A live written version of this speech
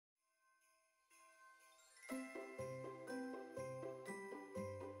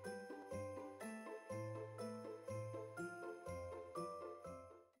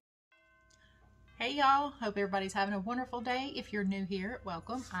Hey y'all, hope everybody's having a wonderful day. If you're new here,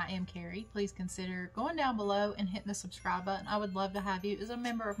 welcome. I am Carrie. Please consider going down below and hitting the subscribe button. I would love to have you as a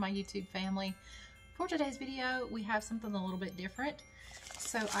member of my YouTube family. For today's video, we have something a little bit different.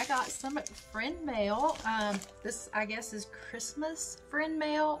 So I got some friend mail. This, I guess, is Christmas friend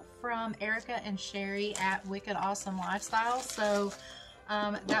mail from Erica and Sherry at Wicked Awesome Lifestyles. So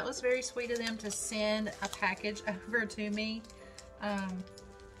that was very sweet of them to send a package over to me.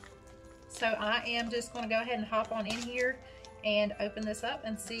 So I am just going to go ahead and hop on in here and open this up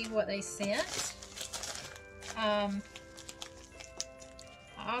and see what they sent. I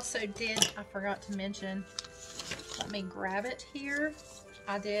also did, I forgot to mention, let me grab it here.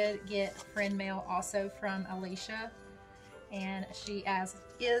 I did get friend mail also from Alicia, and she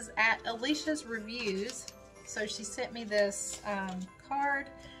is at aliciasreviews. So she sent me this card,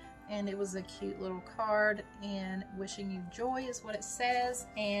 and it was a cute little card, and wishing you joy is what it says,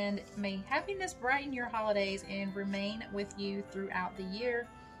 and may happiness brighten your holidays and remain with you throughout the year.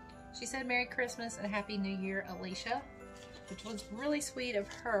 She said Merry Christmas and Happy New Year, Alicia, which was really sweet of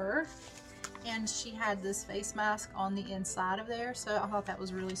her. And she had this face mask on the inside of there, so I thought that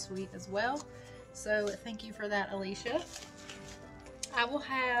was really sweet as well. So thank you for that, Alicia. I will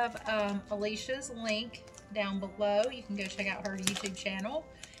have Alicia's link down below. You can go check out her YouTube channel.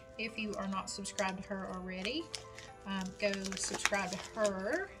 If you are not subscribed to her already, go subscribe to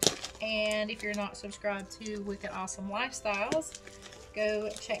her. And if you're not subscribed to Wicked Awesome Lifestyles, go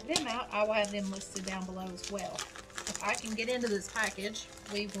check them out. I will have them listed down below as well. If I can get into this package,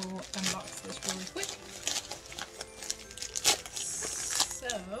 we will unbox this really quick.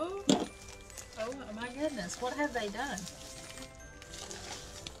 So, oh my goodness, what have they done?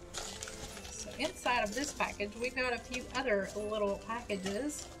 So inside of this package, we've got a few other little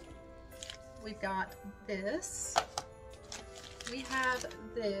packages. We've got this. We have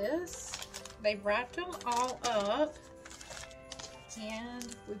this. They've wrapped them all up.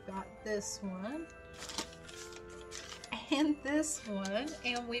 And we've got this one. And this one.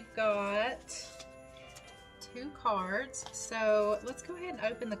 And we've got 2 cards. So let's go ahead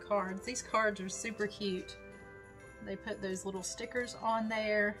and open the cards. These cards are super cute. They put those little stickers on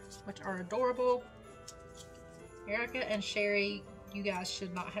there, which are adorable. Erica and Sherry, you guys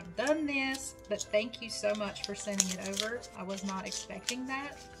should not have done this, but thank you so much for sending it over. I was not expecting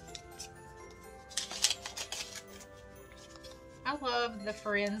that. I love the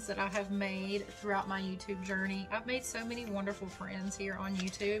friends that I have made throughout my YouTube journey. I've made so many wonderful friends here on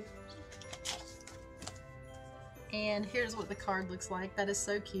YouTube. And here's what the card looks like. That is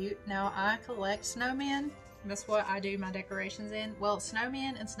so cute. Now, I collect snowmen. That's what I do my decorations in. Well,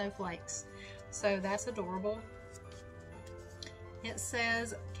 snowmen and snowflakes. So that's adorable. It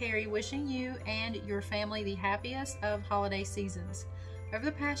says, Carrie, wishing you and your family the happiest of holiday seasons. Over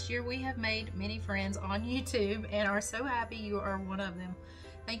the past year, we have made many friends on YouTube and are so happy you are one of them.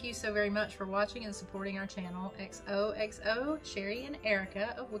 Thank you so very much for watching and supporting our channel. XOXO, Sherry and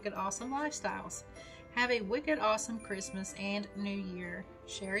Erica of Wicked Awesome Lifestyles. Have a wicked awesome Christmas and New Year,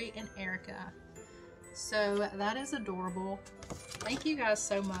 Sherry and Erica. So that is adorable. Thank you guys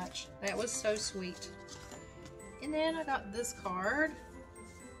so much. That was so sweet. And then I got this card.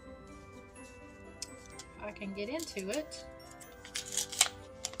 If I can get into it.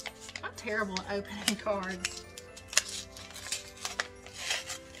 I'm terrible at opening cards.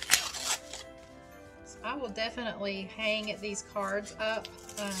 So I will definitely hang these cards up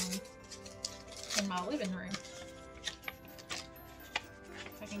in my living room.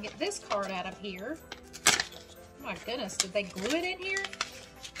 If I can get this card out of here. Oh my goodness, did they glue it in here?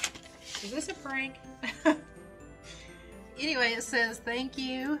 Is this a prank? Anyway, it says thank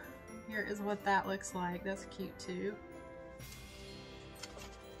you. Here is what that looks like. That's cute too.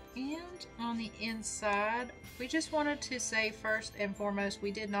 And on the inside, we just wanted to say first and foremost, we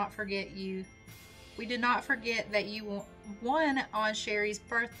did not forget you. We did not forget that you won on Sherry's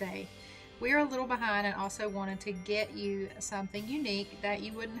birthday. We are a little behind and also wanted to get you something unique that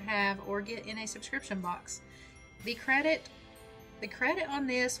you wouldn't have or get in a subscription box. The credit on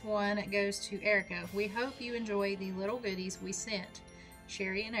this one goes to Erica. We hope you enjoy the little goodies we sent.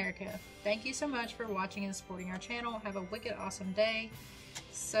 Sherry and Erica, thank you so much for watching and supporting our channel. Have a wicked awesome day.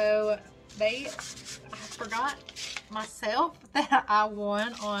 So I forgot myself that I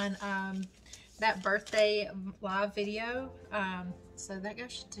won on that birthday live video. So that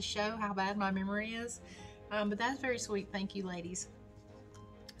goes to show how bad my memory is. But that's very sweet. Thank you, ladies.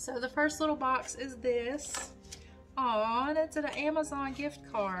 So the first little box is this. Aw, and it's an Amazon gift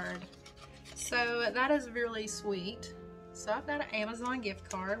card. So that is really sweet. So I've got an Amazon gift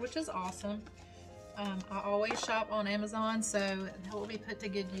card, which is awesome. I always shop on Amazon, so that will be put to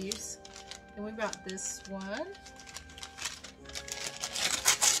good use. And we've got this one.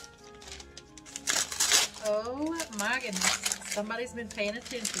 Oh my goodness, somebody's been paying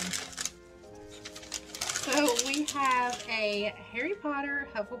attention. So we have a Harry Potter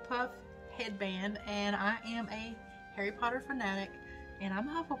Hufflepuff headband, and I am a Harry Potter fanatic, and I'm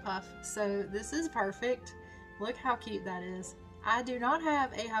a Hufflepuff, so this is perfect. Look how cute that is. I do not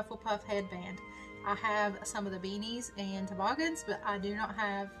have a Hufflepuff headband. I have some of the beanies and toboggans, but I do not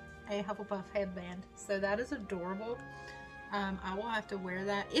have a Hufflepuff headband, so that is adorable. I will have to wear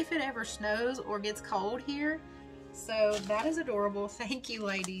that if it ever snows or gets cold here, so that is adorable. Thank you,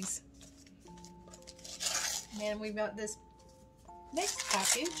 ladies. And we've got this next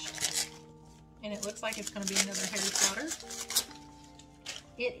package, and it looks like it's going to be another Harry Potter.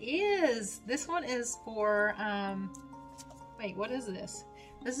 It is. This one is for, wait, what is this?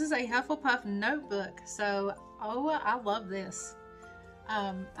 This is a Hufflepuff notebook. So, oh, I love this.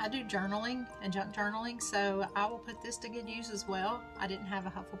 I do journaling and junk journaling, so I will put this to good use as well. I didn't have a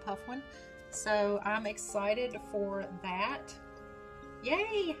Hufflepuff one, so I'm excited for that.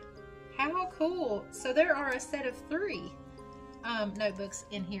 Yay! How cool! So there are a set of 3 notebooks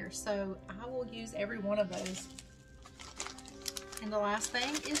in here, so I will use every one of those. And the last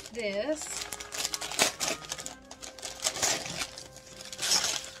thing is this.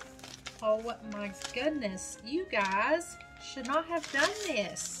 Oh my goodness, you guys should not have done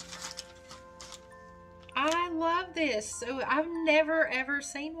this. I love this. So I've never ever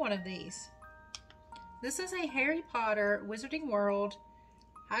seen one of these. This is a Harry Potter Wizarding World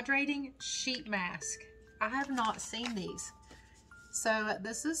hydrating sheet mask. I have not seen these. So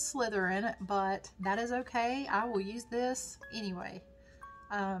this is Slytherin, but that is okay. I will use this anyway.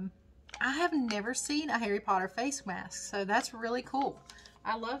 I have never seen a Harry Potter face mask, so that's really cool.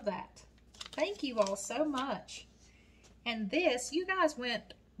 I love that. Thank you all so much. And this, you guys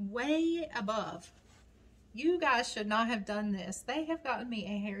went way above. You guys should not have done this. They have gotten me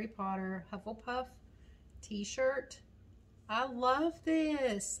a Harry Potter Hufflepuff t-shirt. I love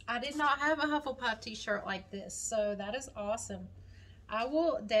this. I did not have a Hufflepuff t-shirt like this, so that is awesome. I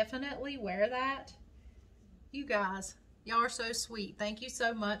will definitely wear that. You guys, y'all are so sweet. Thank you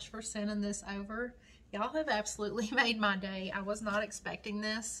so much for sending this over. Y'all have absolutely made my day. I was not expecting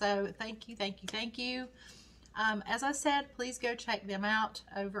this, so thank you, thank you, thank you. As I said, please go check them out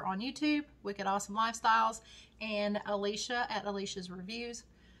over on YouTube, Wicked Awesome Lifestyles, and Alicia at Alicia's Reviews.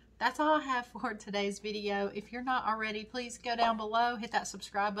 That's all I have for today's video. If you're not already, please go down below, hit that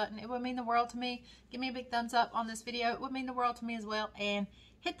subscribe button. It would mean the world to me. Give me a big thumbs up on this video. It would mean the world to me as well. And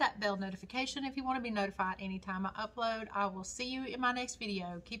hit that bell notification if you want to be notified anytime I upload. I will see you in my next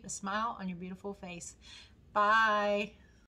video. Keep a smile on your beautiful face. Bye.